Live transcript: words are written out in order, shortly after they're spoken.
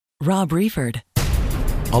Rob Wreford.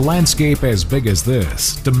 A landscape as big as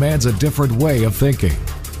this demands a different way of thinking.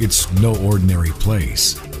 It's no ordinary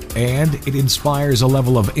place. And it inspires a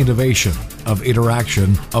level of innovation, of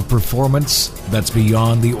interaction, of performance that's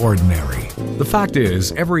beyond the ordinary. The fact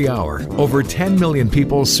is, every hour, over 10 million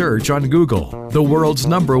people search on Google, the world's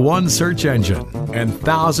 #1 search engine, and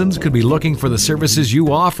thousands could be looking for the services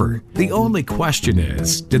you offer. The only question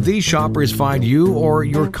is, did these shoppers find you or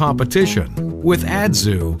your competition? With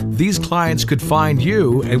AdZoo, these clients could find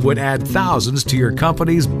you and would add thousands to your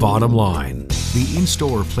company's bottom line. The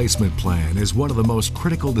in-store placement plan is one of the most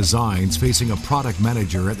critical designs facing a product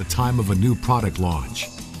manager at the time of a new product launch.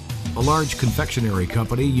 A large confectionery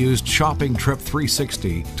company used Shopping Trip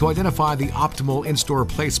 360 to identify the optimal in-store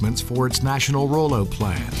placements for its national rollout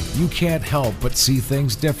plan. You can't help but see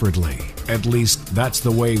things differently. At least that's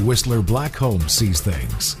the way Whistler Blackcomb sees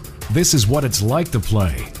things. This is what it's like to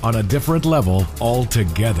play on a different level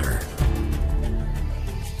altogether.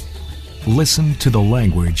 Listen to the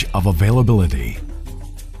language of availability.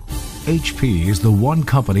 HP is the one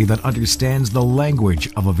company that understands the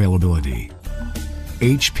language of availability.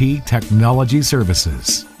 HP Technology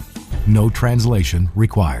Services. No translation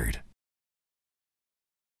required.